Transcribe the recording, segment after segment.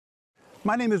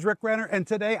My name is Rick Renner, and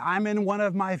today I'm in one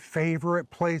of my favorite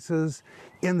places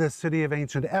in the city of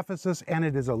ancient Ephesus, and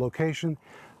it is a location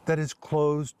that is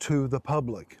closed to the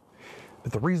public.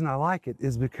 But the reason I like it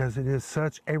is because it is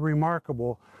such a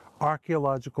remarkable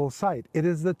archaeological site. It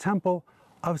is the Temple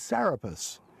of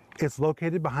Serapis. It's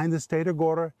located behind the State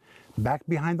Agora, back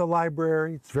behind the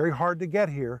library. It's very hard to get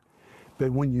here,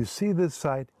 but when you see this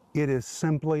site, it is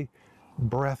simply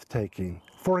breathtaking.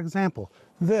 For example,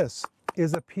 this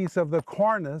is a piece of the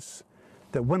cornice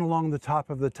that went along the top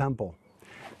of the temple.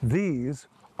 These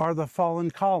are the fallen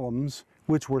columns,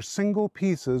 which were single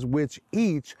pieces, which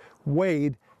each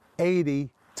weighed 80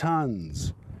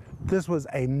 tons. This was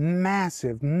a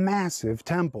massive, massive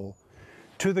temple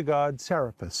to the god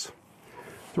Serapis.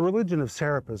 The religion of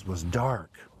Serapis was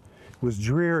dark, it was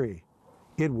dreary,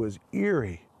 it was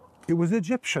eerie, it was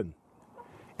Egyptian,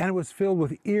 and it was filled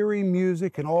with eerie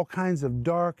music and all kinds of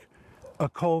dark,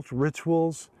 occult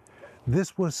rituals.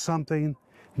 This was something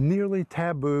nearly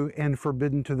taboo and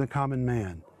forbidden to the common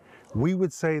man. We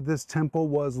would say this temple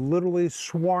was literally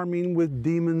swarming with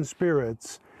demon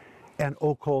spirits and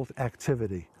occult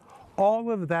activity. All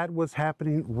of that was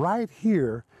happening right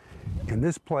here in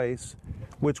this place,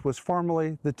 which was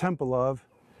formerly the temple of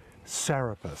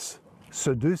Serapis.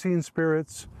 Seducing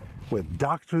spirits with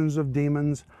doctrines of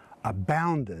demons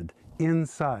abounded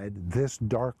inside this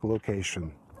dark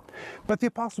location. But the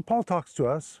Apostle Paul talks to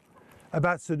us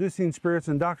about seducing spirits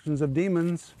and doctrines of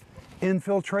demons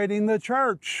infiltrating the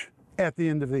church at the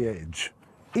end of the age.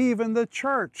 Even the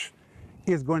church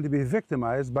is going to be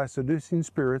victimized by seducing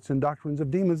spirits and doctrines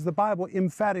of demons. The Bible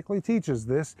emphatically teaches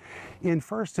this in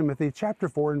 1 Timothy chapter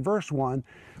 4 and verse 1,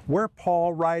 where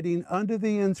Paul, writing under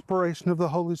the inspiration of the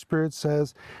Holy Spirit,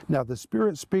 says, "Now the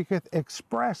Spirit speaketh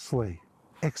expressly,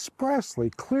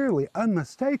 clearly,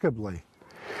 unmistakably,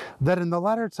 that in the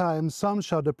latter times some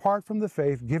shall depart from the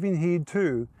faith, giving heed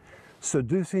to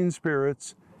seducing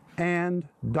spirits and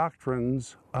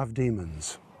doctrines of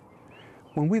demons."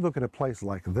 When we look at a place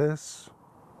like this,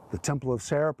 the Temple of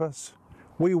Serapis,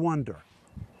 we wonder,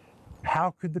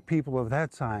 how could the people of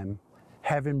that time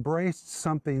have embraced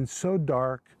something so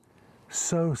dark,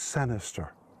 so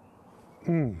sinister?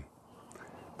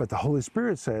 But the Holy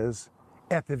Spirit says,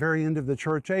 at the very end of the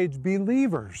church age,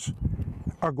 believers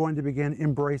are going to begin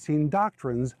embracing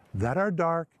doctrines that are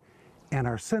dark and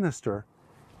are sinister,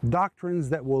 doctrines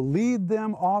that will lead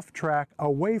them off track,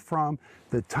 away from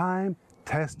the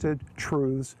time-tested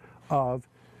truths of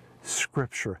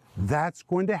Scripture. That's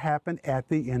going to happen at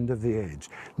the end of the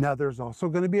age. Now, there's also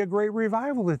going to be a great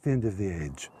revival at the end of the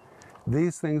age.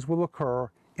 These things will occur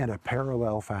in a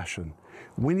parallel fashion.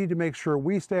 We need to make sure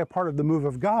we stay a part of the move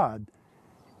of God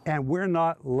and we're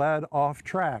not led off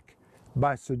track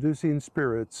by seducing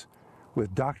spirits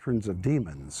with doctrines of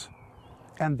demons.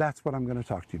 And that's what I'm going to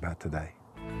talk to you about today.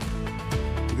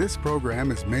 This program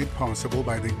is made possible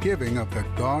by the giving of the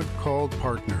God-called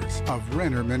partners of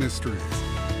Renner Ministries.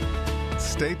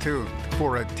 Stay tuned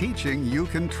for a teaching you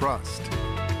can trust,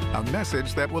 a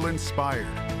message that will inspire,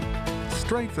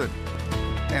 strengthen,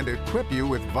 and equip you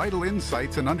with vital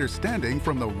insights and understanding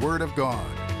from the Word of God.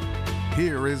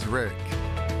 Here is Rick.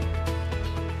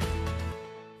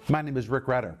 My name is Rick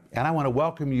Renner, and I want to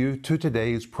welcome you to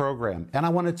today's program. And I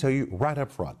want to tell you right up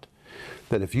front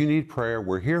that if you need prayer,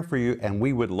 we're here for you, and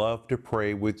we would love to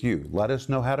pray with you. Let us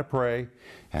know how to pray,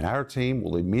 and our team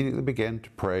will immediately begin to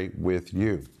pray with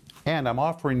you. And I'm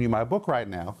offering you my book right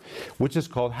now, which is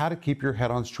called How to Keep Your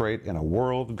Head on Straight in a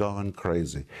World Gone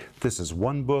Crazy. This is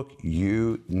one book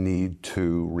you need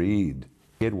to read.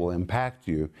 It will impact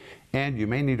you, and you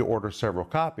may need to order several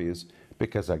copies,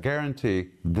 because I guarantee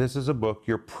this is a book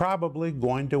you're probably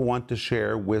going to want to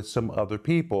share with some other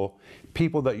people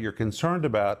that you're concerned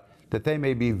about, that they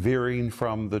may be veering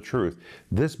from the truth.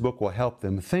 This book will help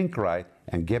them think right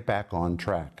and get back on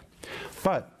track.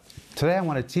 But today I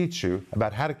want to teach you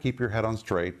about how to keep your head on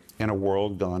straight in a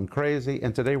world gone crazy.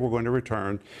 And today we're going to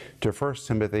return to 1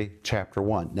 Timothy chapter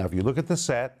 1. Now, if you look at the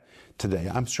set, today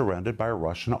I'm surrounded by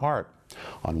Russian art.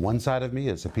 On one side of me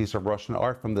is a piece of Russian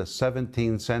art from the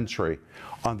 17th century.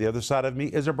 On the other side of me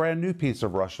is a brand new piece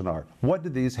of Russian art. What do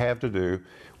these have to do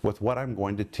with what I'm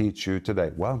going to teach you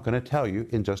today? Well, I'm going to tell you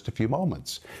in just a few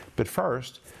moments. But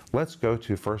first, let's go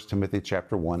to 1 Timothy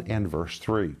chapter 1 and verse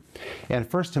 3. In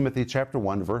 1 Timothy chapter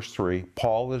 1, verse 3,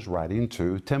 Paul is writing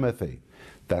to Timothy.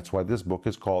 That's why this book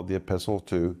is called the Epistle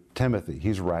to Timothy.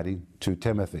 He's writing to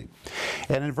Timothy.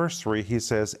 And in verse 3, he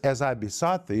says, "As I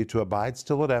besought thee to abide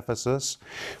still at Ephesus,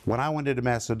 when I went into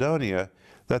Macedonia,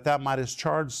 that thou mightest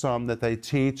charge some that they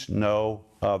teach no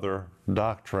other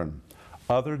doctrine."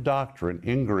 other doctrine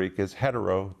in Greek is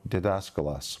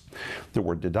heterodidaskalos. The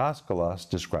word didaskalos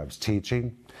describes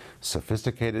teaching,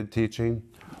 sophisticated teaching,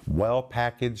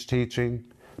 well-packaged teaching,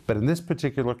 but in this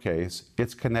particular case,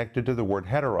 it's connected to the word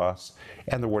heteros,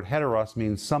 and the word heteros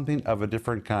means something of a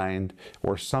different kind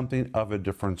or something of a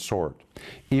different sort.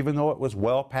 Even though it was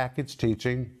well-packaged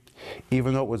teaching,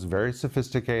 even though it was very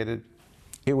sophisticated,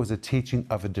 it was a teaching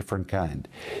of a different kind.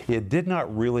 It did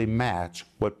not really match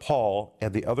what Paul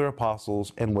and the other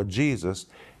apostles and what Jesus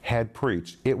had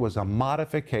preached. It was a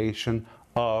modification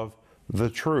of the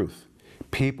truth.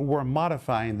 People were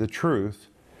modifying the truth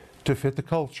to fit the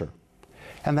culture.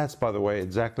 And that's, by the way,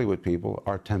 exactly what people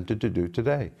are tempted to do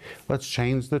today. Let's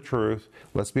change the truth.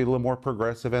 Let's be a little more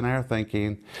progressive in our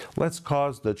thinking. Let's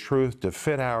cause the truth to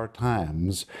fit our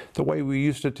times. The way we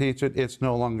used to teach it, it's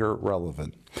no longer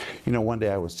relevant. You know, one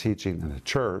day I was teaching in a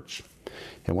church,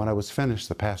 and when I was finished,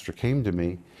 the pastor came to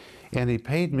me, and he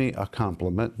paid me a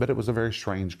compliment, but it was a very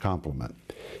strange compliment.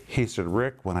 He said,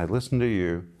 "Rick, when I listen to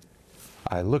you,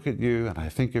 I look at you and I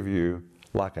think of you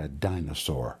like a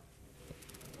dinosaur."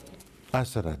 I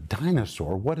said, "A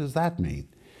dinosaur? What does that mean?"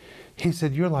 He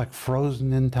said, "You're like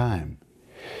frozen in time."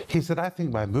 He said, "I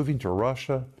think by moving to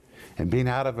Russia and being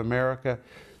out of America,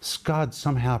 God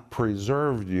somehow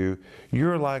preserved you.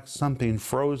 You're like something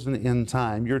frozen in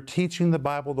time. You're teaching the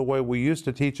Bible the way we used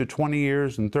to teach it 20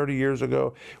 years and 30 years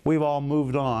ago. We've all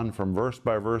moved on from verse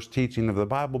by verse teaching of the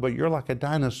Bible, but you're like a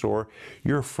dinosaur.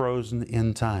 You're frozen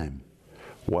in time."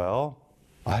 Well,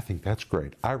 I think that's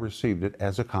great. I received it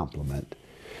as a compliment,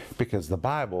 because the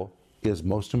Bible is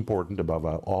most important above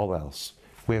all else.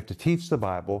 We have to teach the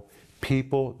Bible.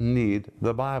 People need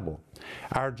the Bible.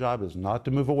 Our job is not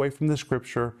to move away from the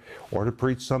Scripture or to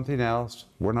preach something else.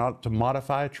 We're not to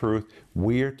modify truth.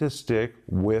 We are to stick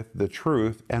with the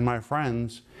truth. And my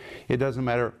friends, it doesn't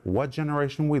matter what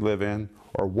generation we live in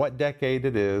or what decade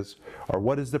it is or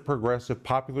what is the progressive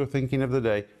popular thinking of the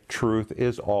day, truth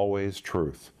is always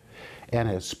truth. And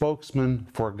as spokesmen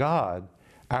for God,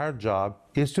 our job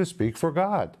is to speak for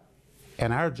God.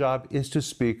 And our job is to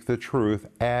speak the truth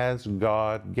as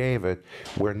God gave it.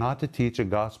 We're not to teach a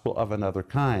gospel of another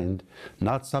kind,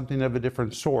 not something of a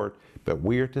different sort, but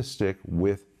we are to stick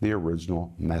with the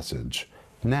original message.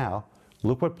 Now,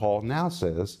 look what Paul now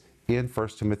says in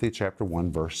 1 Timothy chapter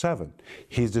 1, verse 7.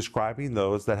 He's describing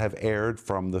those that have erred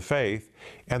from the faith,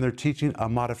 and they're teaching a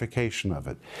modification of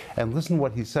it. And listen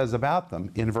what he says about them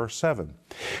in verse 7.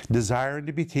 "Desiring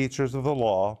to be teachers of the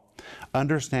law,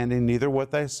 understanding neither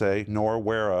what they say nor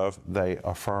whereof they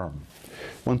affirm."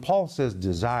 When Paul says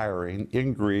desiring,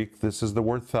 in Greek, this is the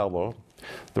word thelo.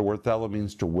 The word thelo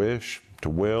means to wish, to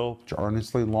will, to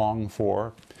earnestly long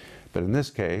for. But in this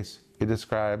case, it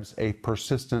describes a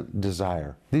persistent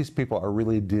desire. These people are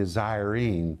really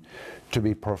desiring to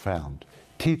be profound.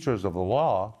 Teachers of the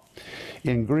law,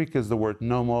 in Greek, is the word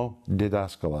nomo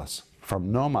didaskalos,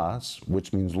 from nomos,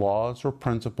 which means laws or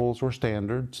principles or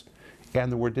standards,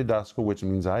 and the word didaskal, which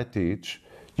means I teach.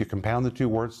 You compound the two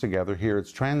words together. Here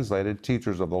it's translated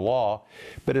teachers of the law,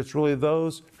 but it's really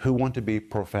those who want to be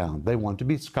profound. They want to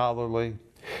be scholarly.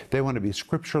 They want to be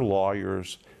scripture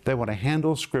lawyers. They want to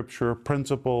handle scripture,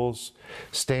 principles,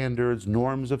 standards,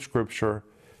 norms of scripture.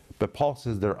 But Paul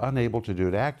says they're unable to do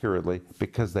it accurately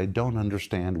because they don't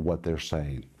understand what they're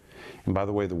saying. And by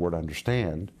the way, the word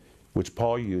understand, which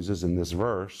Paul uses in this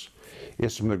verse,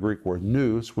 is from the Greek word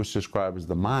nous, which describes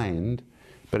the mind.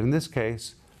 But in this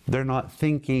case, they're not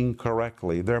thinking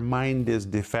correctly. Their mind is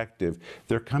defective.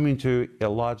 They're coming to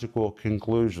illogical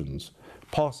conclusions.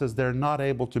 Paul says they're not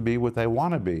able to be what they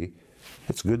want to be.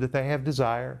 It's good that they have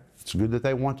desire. It's good that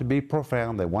they want to be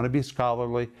profound. They want to be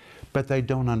scholarly, but they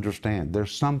don't understand.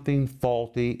 There's something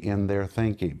faulty in their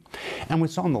thinking. And we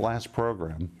saw in the last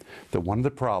program that one of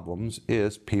the problems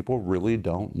is people really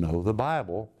don't know the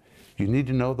Bible. You need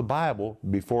to know the Bible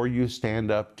before you stand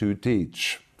up to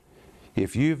teach.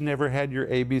 If you've never had your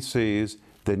ABCs,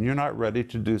 then you're not ready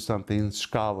to do something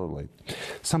scholarly.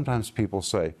 Sometimes people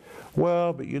say,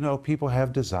 well, but you know, people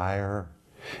have desire,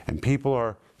 and people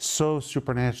are so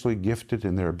supernaturally gifted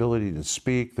in their ability to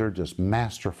speak. They're just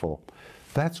masterful.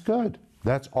 That's good.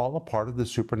 That's all a part of the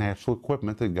supernatural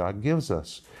equipment that God gives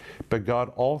us. But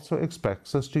God also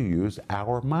expects us to use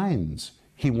our minds.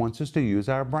 He wants us to use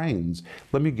our brains.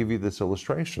 Let me give you this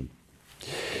illustration.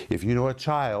 If you know a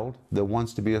child that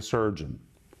wants to be a surgeon,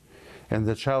 and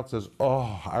the child says,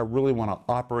 oh, I really want to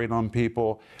operate on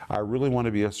people. I really want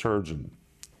to be a surgeon.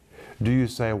 Do you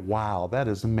say, wow, that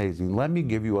is amazing. Let me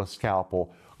give you a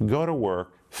scalpel. Go to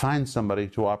work, find somebody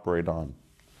to operate on.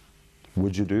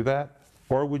 Would you do that?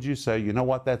 Or would you say, you know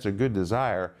what, that's a good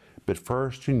desire, But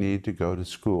first, you need to go to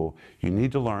school. You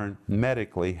need to learn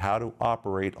medically how to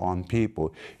operate on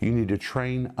people. You need to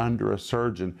train under a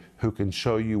surgeon who can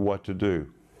show you what to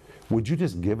do. Would you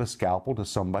just give a scalpel to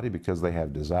somebody because they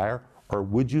have desire, or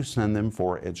would you send them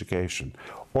for education?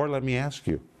 Or let me ask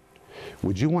you,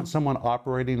 would you want someone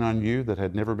operating on you that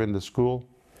had never been to school?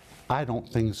 I don't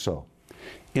think so.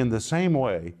 In the same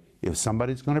way, if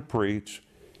somebody's going to preach,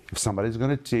 if somebody's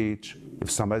going to teach,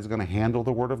 if somebody's going to handle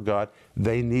the Word of God,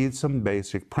 they need some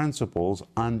basic principles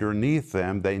underneath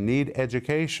them. They need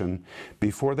education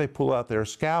before they pull out their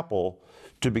scalpel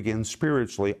to begin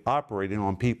spiritually operating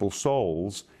on people's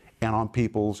souls and on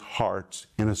people's hearts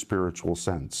in a spiritual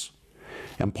sense.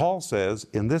 And Paul says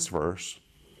in this verse,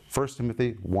 1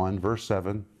 Timothy 1, verse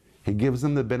 7, he gives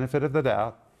them the benefit of the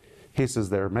doubt. He says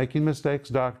they're making mistakes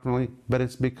doctrinally, but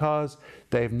it's because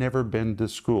they've never been to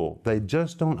school. They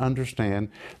just don't understand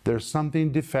there's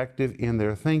something defective in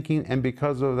their thinking, and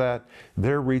because of that,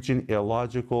 they're reaching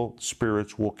illogical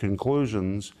spiritual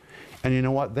conclusions. And you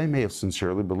know what? They may have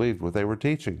sincerely believed what they were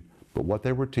teaching, but what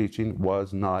they were teaching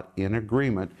was not in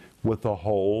agreement with the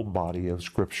whole body of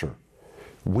Scripture.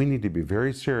 We need to be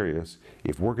very serious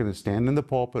if we're going to stand in the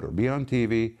pulpit or be on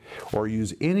TV or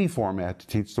use any format to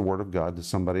teach the Word of God to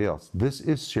somebody else. This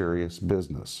is serious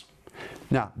business.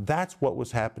 Now, that's what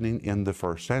was happening in the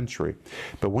first century.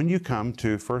 But when you come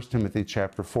to 1 Timothy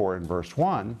chapter 4 and verse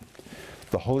 1,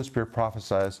 the Holy Spirit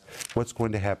prophesies what's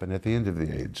going to happen at the end of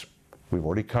the age. We've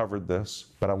already covered this,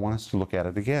 but I want us to look at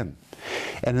it again.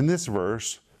 And in this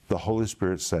verse, the Holy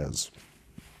Spirit says,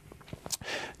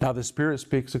 now the Spirit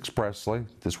speaks expressly.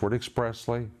 This word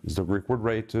expressly is the Greek word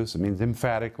rhetos. It means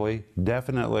emphatically,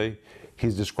 definitely.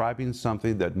 He's describing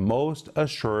something that most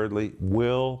assuredly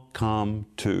will come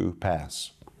to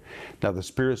pass. Now the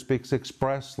Spirit speaks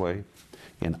expressly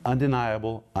in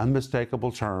undeniable,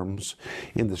 unmistakable terms,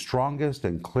 in the strongest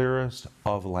and clearest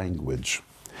of language,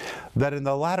 that in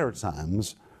the latter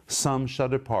times some shall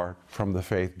depart from the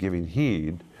faith, giving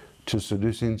heed to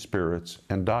seducing spirits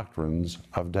and doctrines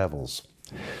of devils.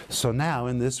 So now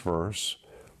in this verse,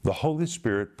 the Holy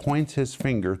Spirit points his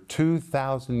finger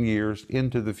 2,000 years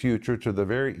into the future to the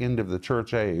very end of the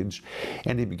church age,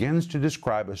 and he begins to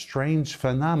describe a strange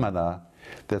phenomena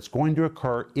that's going to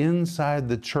occur inside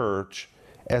the church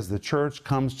as the church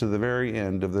comes to the very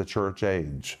end of the church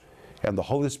age. And the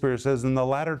Holy Spirit says in the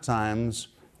latter times,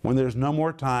 when there's no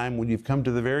more time, when you've come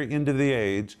to the very end of the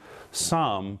age,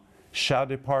 some shall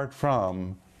depart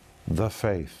from the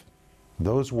faith.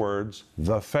 Those words,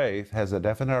 the faith, has a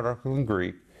definite article in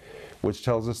Greek, which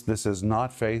tells us this is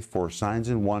not faith for signs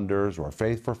and wonders, or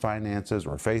faith for finances,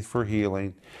 or faith for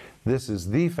healing. This is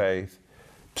the faith.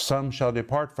 Some shall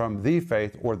depart from the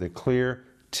faith, or the clear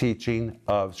teaching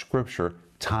of Scripture,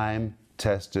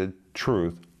 time-tested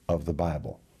truth of the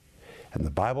Bible. And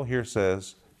the Bible here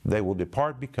says they will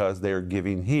depart because they are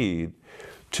giving heed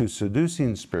to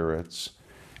seducing spirits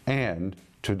and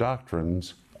to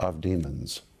doctrines of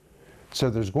demons. So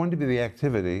there's going to be the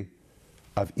activity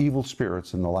of evil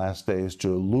spirits in the last days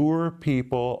to lure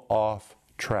people off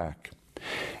track.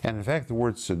 And in fact, the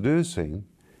word seducing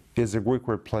is the Greek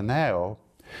word planeo.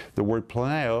 The word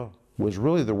planeo was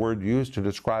really the word used to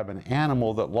describe an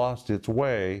animal that lost its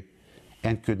way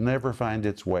and could never find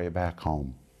its way back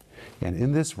home. And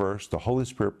in this verse, the Holy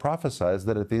Spirit prophesies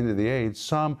that at the end of the age,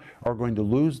 some are going to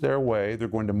lose their way, they're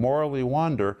going to morally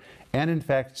wander, and in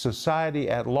fact, society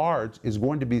at large is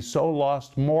going to be so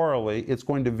lost morally, it's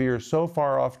going to veer so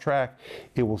far off track,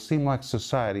 it will seem like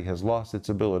society has lost its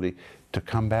ability to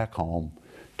come back home,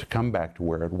 to come back to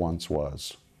where it once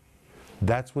was.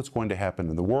 That's what's going to happen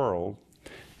in the world.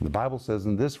 The Bible says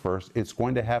in this verse, it's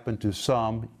going to happen to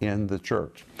some in the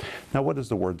church. Now, what does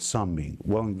the word some mean?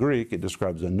 Well, in Greek, it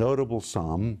describes a notable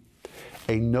some,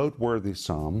 a noteworthy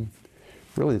some.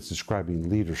 Really, it's describing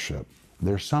leadership.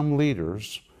 There's some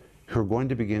leaders who are going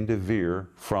to begin to veer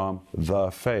from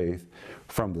the faith,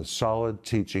 from the solid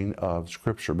teaching of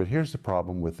Scripture. But here's the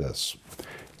problem with this.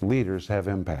 Leaders have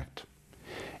impact.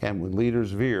 And when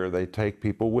leaders veer, they take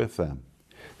people with them.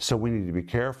 So we need to be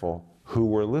careful who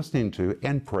we're listening to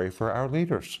and pray for our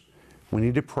leaders. We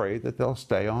need to pray that they'll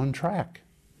stay on track.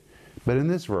 But in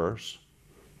this verse,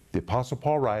 the Apostle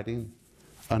Paul writing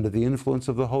under the influence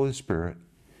of the Holy Spirit,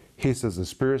 he says the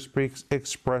Spirit speaks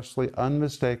expressly,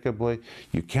 unmistakably.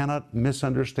 You cannot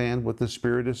misunderstand what the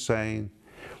Spirit is saying.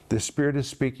 The Spirit is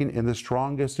speaking in the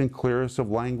strongest and clearest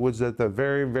of language that at the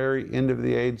very, very end of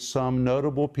the age, some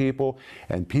notable people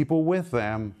and people with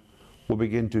them will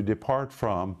begin to depart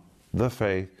from the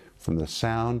faith, from the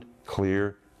sound,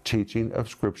 clear teaching of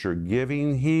Scripture,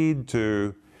 giving heed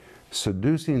to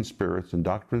seducing spirits and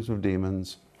doctrines of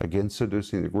demons Again,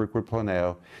 seducing, the Greek word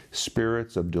planeo,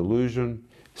 spirits of delusion,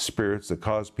 spirits that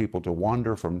cause people to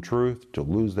wander from truth, to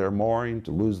lose their mooring,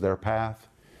 to lose their path.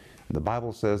 The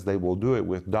Bible says they will do it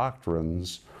with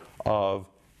doctrines of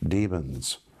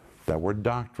demons. That word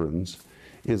doctrines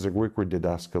is a Greek word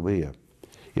didaskalia.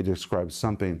 It describes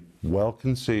something well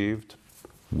conceived,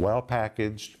 well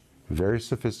packaged, very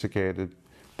sophisticated.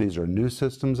 These are new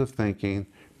systems of thinking,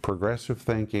 progressive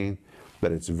thinking,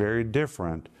 but it's very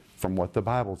different from what the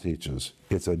Bible teaches.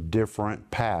 It's a different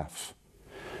path.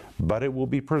 But it will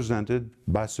be presented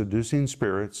by seducing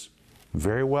spirits,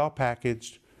 very well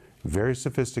packaged, very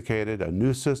sophisticated, a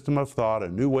new system of thought, a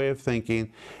new way of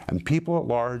thinking, and people at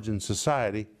large in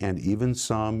society, and even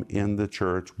some in the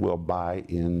church, will buy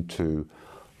into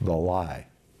the lie.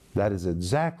 That is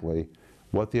exactly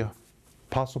what the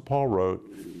Apostle Paul wrote,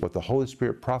 what the Holy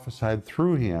Spirit prophesied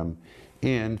through him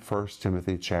in 1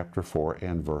 Timothy chapter 4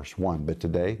 and verse 1. But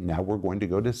today, now we're going to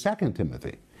go to 2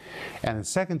 Timothy. And in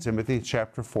 2 Timothy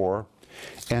chapter 4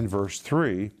 and verse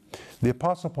 3, the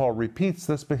Apostle Paul repeats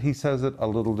this, but he says it a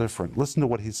little different. Listen to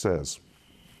what he says.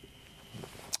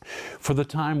 For the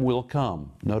time will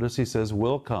come. Notice he says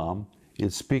will come.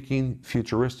 It's speaking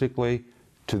futuristically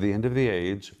to the end of the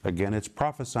age. Again, it's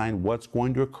prophesying what's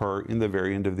going to occur in the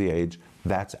very end of the age.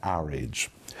 That's our age.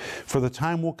 For the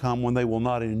time will come when they will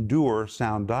not endure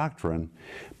sound doctrine,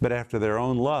 but after their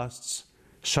own lusts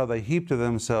shall they heap to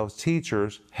themselves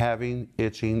teachers having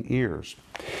itching ears.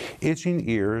 Itching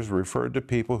ears referred to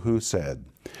people who said,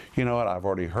 you know what, I've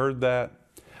already heard that.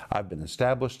 I've been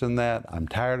established in that. I'm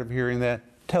tired of hearing that.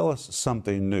 Tell us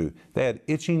something new. They had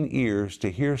itching ears to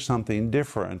hear something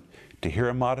different, to hear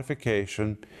a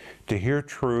modification, to hear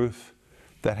truth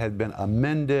that had been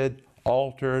amended,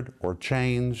 altered, or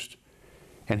changed.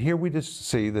 And here we just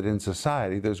see that in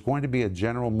society there's going to be a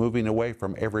general moving away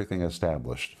from everything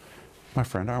established. My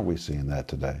friend, aren't we seeing that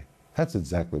today? That's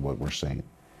exactly what we're seeing.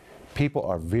 People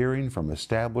are veering from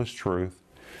established truth.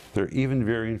 They're even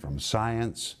veering from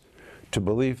science to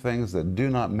believe things that do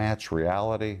not match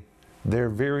reality. They're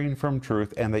veering from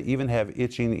truth, and they even have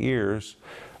itching ears,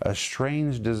 a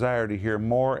strange desire to hear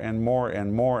more and more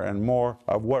and more and more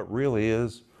of what really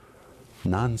is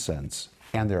nonsense.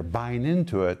 And they're buying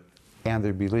into it, and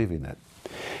they're believing it.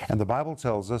 And the Bible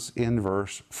tells us in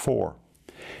verse 4,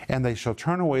 and they shall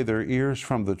turn away their ears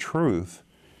from the truth,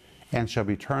 and shall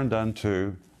be turned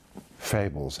unto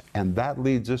fables. And that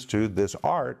leads us to this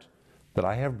art that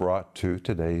I have brought to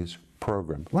today's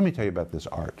program. Let me tell you about this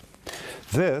art.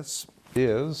 This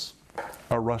is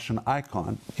a Russian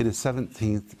icon. It is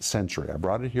 17th century. I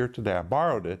brought it here today. I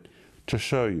borrowed it to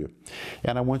show you.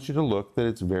 And I want you to look that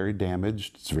it's very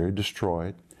damaged, it's very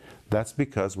destroyed. That's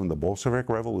because when the Bolshevik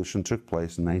Revolution took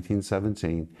place in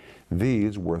 1917,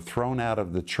 these were thrown out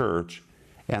of the church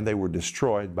and they were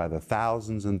destroyed by the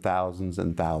thousands and thousands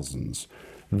and thousands.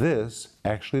 This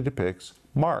actually depicts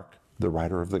Mark, the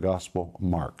writer of the Gospel,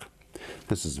 Mark.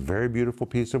 This is a very beautiful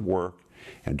piece of work,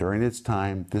 and during its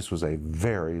time, this was a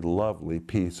very lovely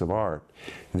piece of art.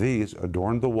 These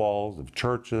adorned the walls of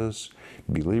churches,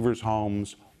 believers'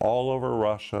 homes, all over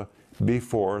Russia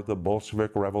before the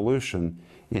Bolshevik Revolution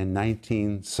in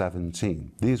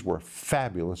 1917. These were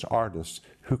fabulous artists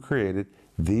who created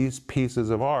these pieces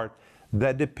of art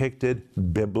that depicted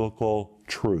biblical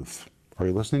truth. Are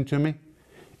you listening to me?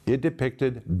 It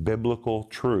depicted biblical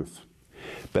truth.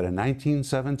 But in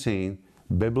 1917,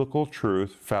 biblical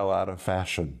truth fell out of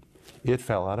fashion. It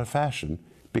fell out of fashion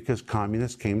because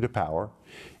communists came to power,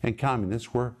 and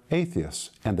communists were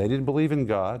atheists, and they didn't believe in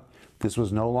God. This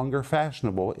was no longer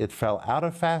fashionable. It fell out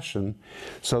of fashion.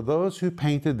 So those who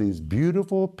painted these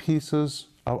beautiful pieces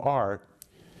of art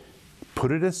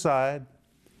put it aside,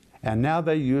 and now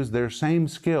they use their same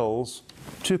skills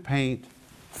to paint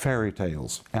fairy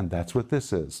tales. And that's what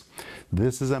this is.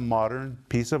 This is a modern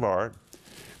piece of art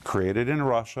created in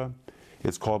Russia.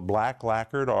 It's called black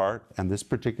lacquered art, and this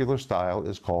particular style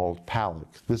is called Palak.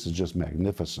 This is just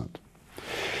magnificent.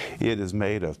 It is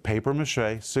made of paper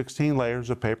mache, 16 layers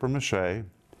of paper mache.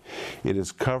 It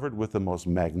is covered with the most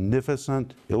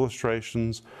magnificent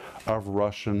illustrations of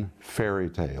Russian fairy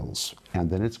tales. And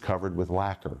then it's covered with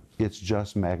lacquer. It's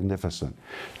just magnificent.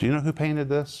 Do you know who painted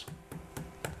this?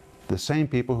 The same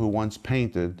people who once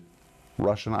painted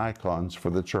Russian icons for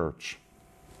the church.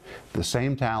 The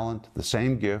same talent, the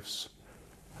same gifts,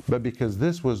 but because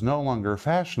this was no longer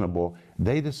fashionable,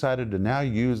 they decided to now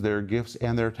use their gifts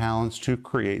and their talents to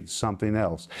create something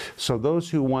else. So those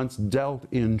who once dealt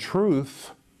in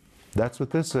truth, that's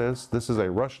what this is. This is a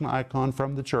Russian icon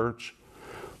from the church.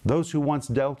 Those who once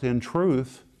dealt in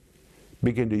truth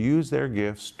begin to use their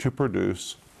gifts to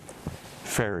produce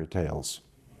fairy tales.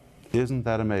 Isn't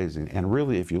that amazing? And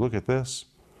really, if you look at this,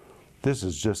 this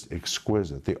is just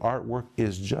exquisite. The artwork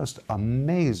is just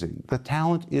amazing. The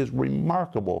talent is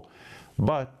remarkable.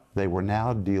 But they were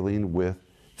now dealing with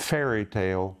fairy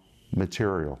tale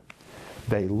material.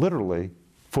 They literally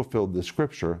fulfilled the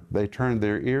scripture. They turned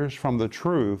their ears from the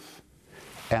truth,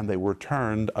 and they were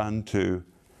turned unto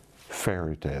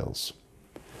fairy tales.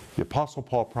 The Apostle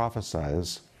Paul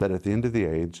prophesies that at the end of the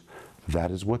age,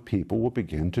 that is what people will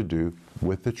begin to do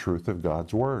with the truth of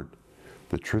God's Word.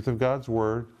 The truth of God's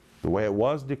Word, the way it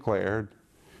was declared,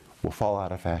 will fall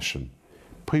out of fashion.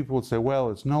 People would say,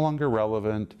 well, it's no longer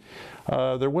relevant.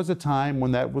 There was a time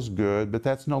when that was good, but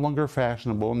that's no longer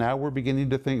fashionable. Now we're beginning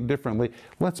to think differently.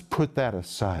 Let's put that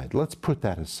aside. Let's put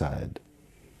that aside.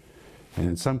 And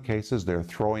in some cases, they're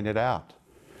throwing it out.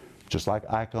 Just like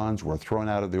icons were thrown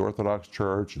out of the Orthodox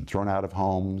Church and thrown out of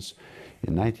homes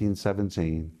in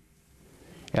 1917.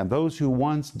 And those who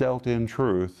once dealt in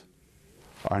truth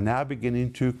are now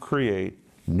beginning to create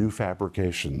new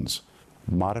fabrications,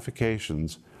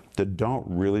 modifications that don't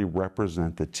really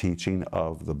represent the teaching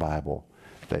of the Bible.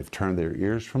 They've turned their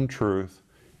ears from truth,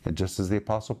 and just as the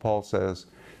Apostle Paul says,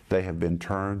 they have been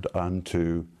turned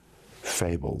unto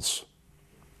fables.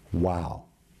 Wow.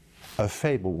 A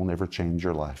fable will never change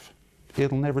your life.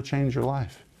 It'll never change your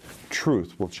life.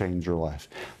 Truth will change your life.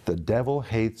 The devil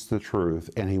hates the truth,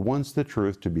 and he wants the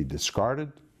truth to be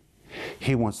discarded.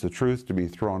 He wants the truth to be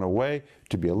thrown away,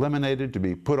 to be eliminated, to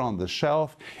be put on the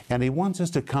shelf, and he wants us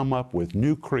to come up with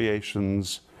new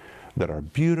creations that are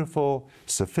beautiful,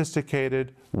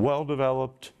 sophisticated,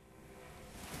 well-developed,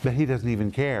 but he doesn't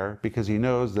even care because he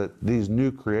knows that these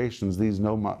new creations, these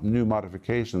new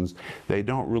modifications, they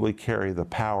don't really carry the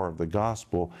power of the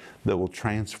gospel that will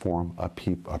transform a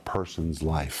person's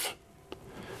life.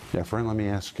 Now, friend, let me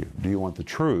ask you, do you want the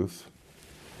truth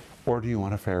or do you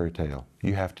want a fairy tale?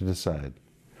 You have to decide.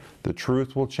 The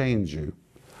truth will change you.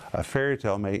 A fairy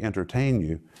tale may entertain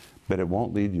you, but it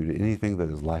won't lead you to anything that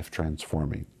is life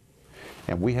transforming.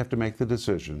 And we have to make the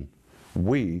decision.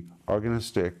 We are going to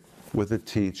stick with the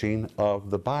teaching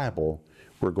of the Bible.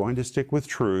 We're going to stick with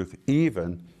truth,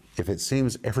 even if it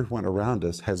seems everyone around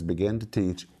us has begun to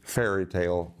teach fairy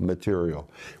tale material.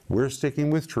 We're sticking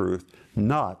with truth,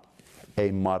 not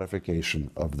a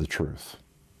modification of the truth.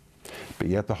 But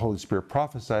yet the Holy Spirit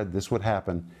prophesied this would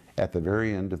happen at the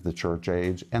very end of the church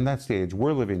age, and that's the age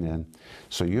we're living in.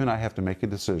 So you and I have to make a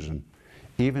decision.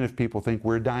 Even if people think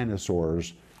we're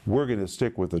dinosaurs, we're going to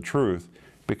stick with the truth,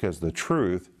 because the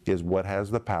truth is what has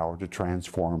the power to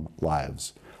transform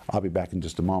lives. I'll be back in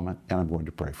just a moment, and I'm going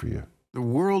to pray for you. The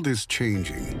world is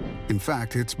changing. In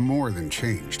fact, it's more than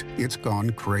changed. It's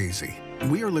gone crazy.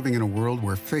 We are living in a world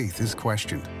where faith is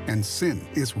questioned and sin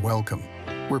is welcome,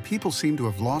 where people seem to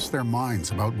have lost their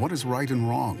minds about what is right and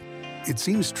wrong. It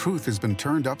seems truth has been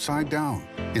turned upside down.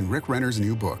 In Rick Renner's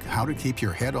new book, How to Keep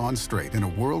Your Head On Straight in a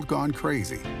World Gone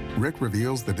Crazy, Rick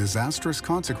reveals the disastrous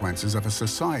consequences of a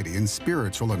society in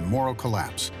spiritual and moral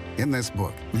collapse. In this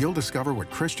book, you'll discover what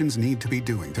Christians need to be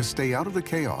doing to stay out of the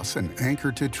chaos and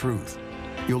anchored to truth.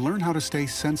 You'll learn how to stay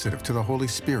sensitive to the Holy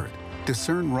Spirit,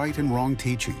 discern right and wrong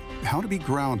teaching, how to be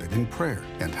grounded in prayer,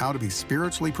 and how to be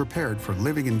spiritually prepared for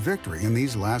living in victory in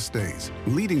these last days.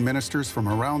 Leading ministers from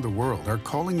around the world are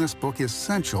calling this book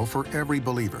essential for every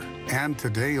believer. And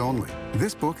today only,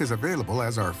 this book is available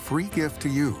as our free gift to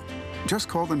you. Just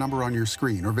call the number on your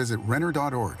screen or visit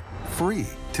Renner.org. Free,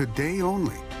 today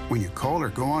only, when you call or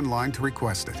go online to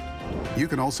request it. You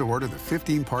can also order the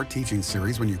 15-part teaching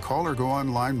series when you call or go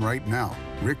online right now.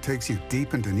 Rick takes you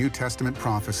deep into New Testament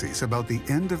prophecies about the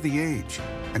end of the age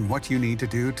and what you need to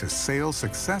do to sail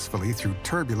successfully through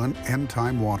turbulent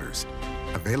end-time waters.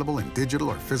 Available in digital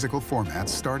or physical formats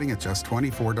starting at just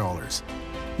 $24.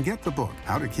 Get the book,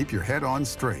 How to Keep Your Head On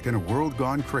Straight in a World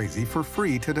Gone Crazy, for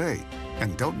free today.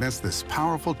 And don't miss this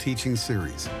powerful teaching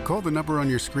series. Call the number on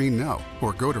your screen now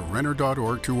or go to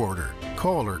Renner.org to order.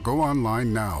 Call or go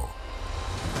online now.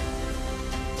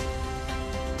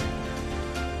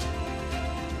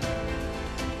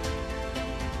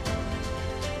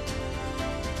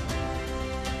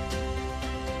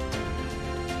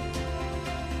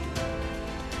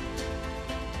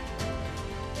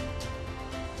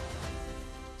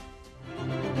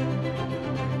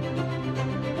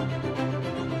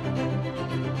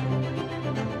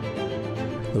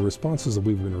 The responses that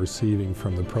we've been receiving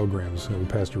from the programs of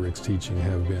Pastor Rick's teaching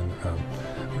have been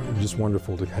just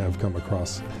wonderful to have come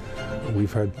across.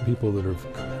 We've had people that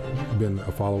have been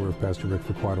a follower of Pastor Rick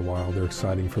for quite a while. They're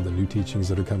excited for the new teachings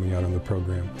that are coming out on the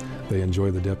program. They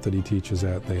enjoy the depth that he teaches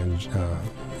at. They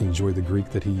enjoy the Greek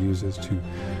that he uses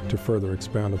to further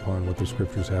expound upon what the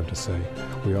scriptures have to say.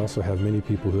 We also have many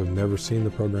people who have never seen the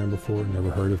program before,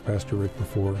 never heard of Pastor Rick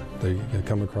before. They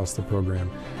come across the program,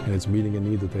 and it's meeting a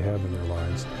need that they have in their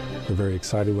lives. They're very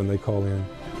excited when they call in.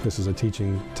 This is a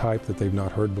teaching type that they've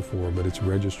not heard before, but it's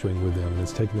registering with them, and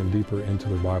it's taking them deeper into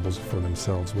their Bibles for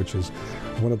themselves, which is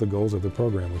one of the goals of the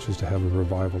program, which is to have a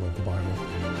revival of the Bible.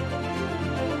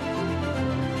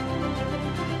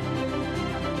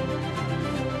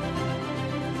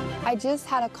 I just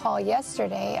had a call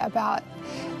yesterday about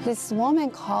this woman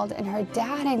called, and her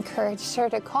dad encouraged her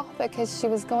to call because she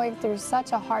was going through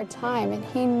such a hard time, and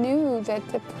he knew that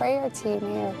the prayer team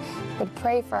here would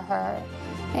pray for her.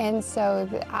 And so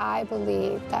I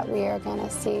believe that we are going to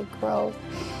see growth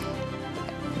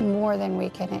more than we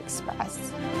can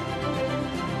express.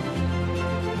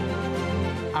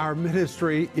 Our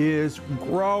ministry is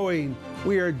growing.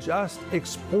 We are just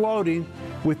exploding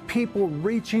with people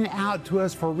reaching out to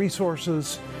us for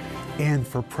resources and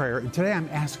for prayer. And today I'm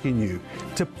asking you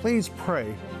to please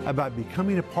pray about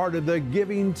becoming a part of the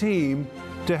giving team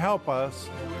to help us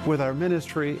with our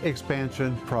ministry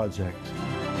expansion project.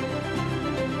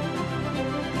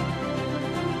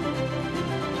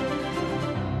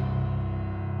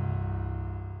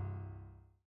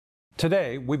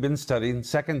 Today, we've been studying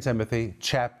 2 Timothy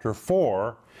chapter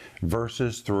 4,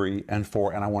 verses 3 and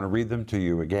 4, and I want to read them to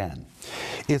you again.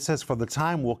 It says, "For the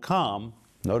time will come,"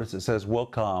 notice it says will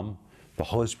come, the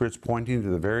Holy Spirit's pointing to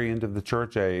the very end of the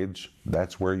church age.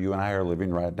 That's where you and I are living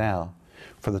right now.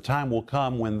 "For the time will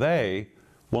come when they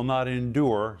will not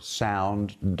endure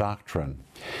sound doctrine."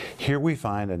 Here we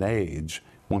find an age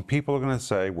when people are going to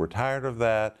say, we're tired of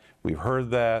that, we've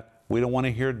heard that, we don't want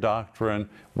to hear doctrine.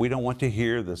 We don't want to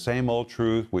hear the same old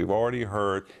truth we've already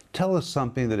heard. Tell us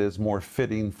something that is more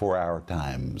fitting for our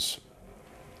times.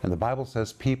 And the Bible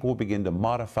says people will begin to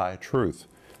modify truth.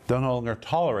 They'll no longer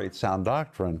tolerate sound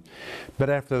doctrine, but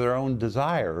after their own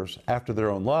desires, after their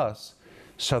own lusts,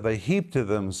 so they heap to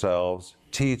themselves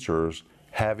teachers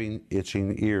having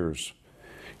itching ears.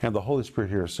 And the Holy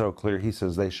Spirit here is so clear. He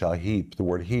says they shall heap. The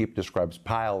word heap describes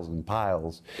piles and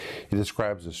piles. It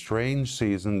describes a strange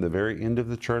season, the very end of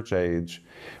the church age,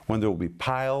 when there will be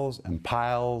piles and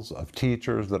piles of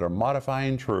teachers that are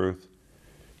modifying truth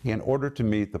in order to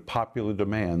meet the popular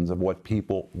demands of what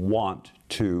people want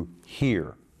to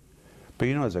hear. But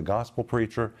you know, as a gospel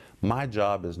preacher, my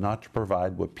job is not to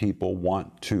provide what people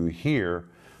want to hear.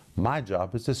 My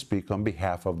job is to speak on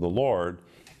behalf of the Lord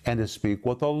and to speak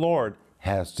what the Lord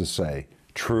has to say.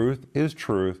 Truth is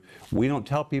truth. We don't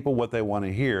tell people what they want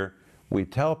to hear. We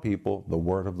tell people the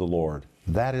word of the Lord.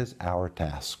 That is our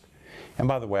task. And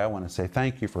by the way, I want to say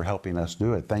thank you for helping us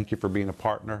do it. Thank you for being a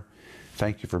partner.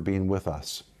 Thank you for being with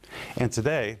us. And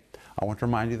today, I want to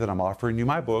remind you that I'm offering you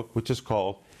my book, which is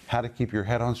called How to Keep Your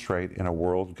Head on Straight in a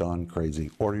World Gone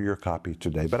Crazy. Order your copy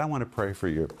today. But I want to pray for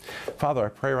you. Father, I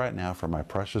pray right now for my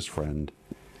precious friend,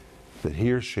 that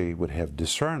he or she would have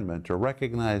discernment to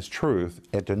recognize truth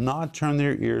and to not turn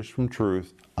their ears from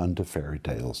truth unto fairy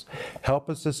tales. Help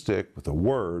us to stick with a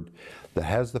word that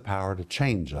has the power to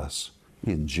change us.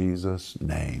 In Jesus'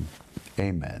 name,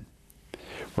 amen.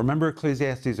 Remember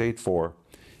Ecclesiastes 8:4.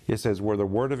 It says, where the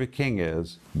word of a king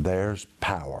is, there's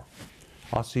power.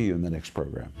 I'll see you in the next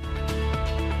program.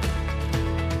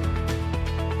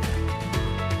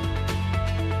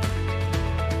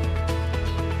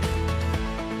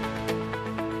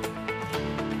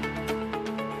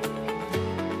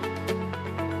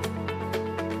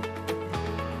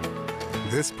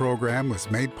 This program was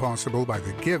made possible by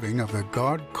the giving of the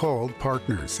God-called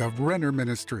partners of Renner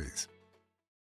Ministries.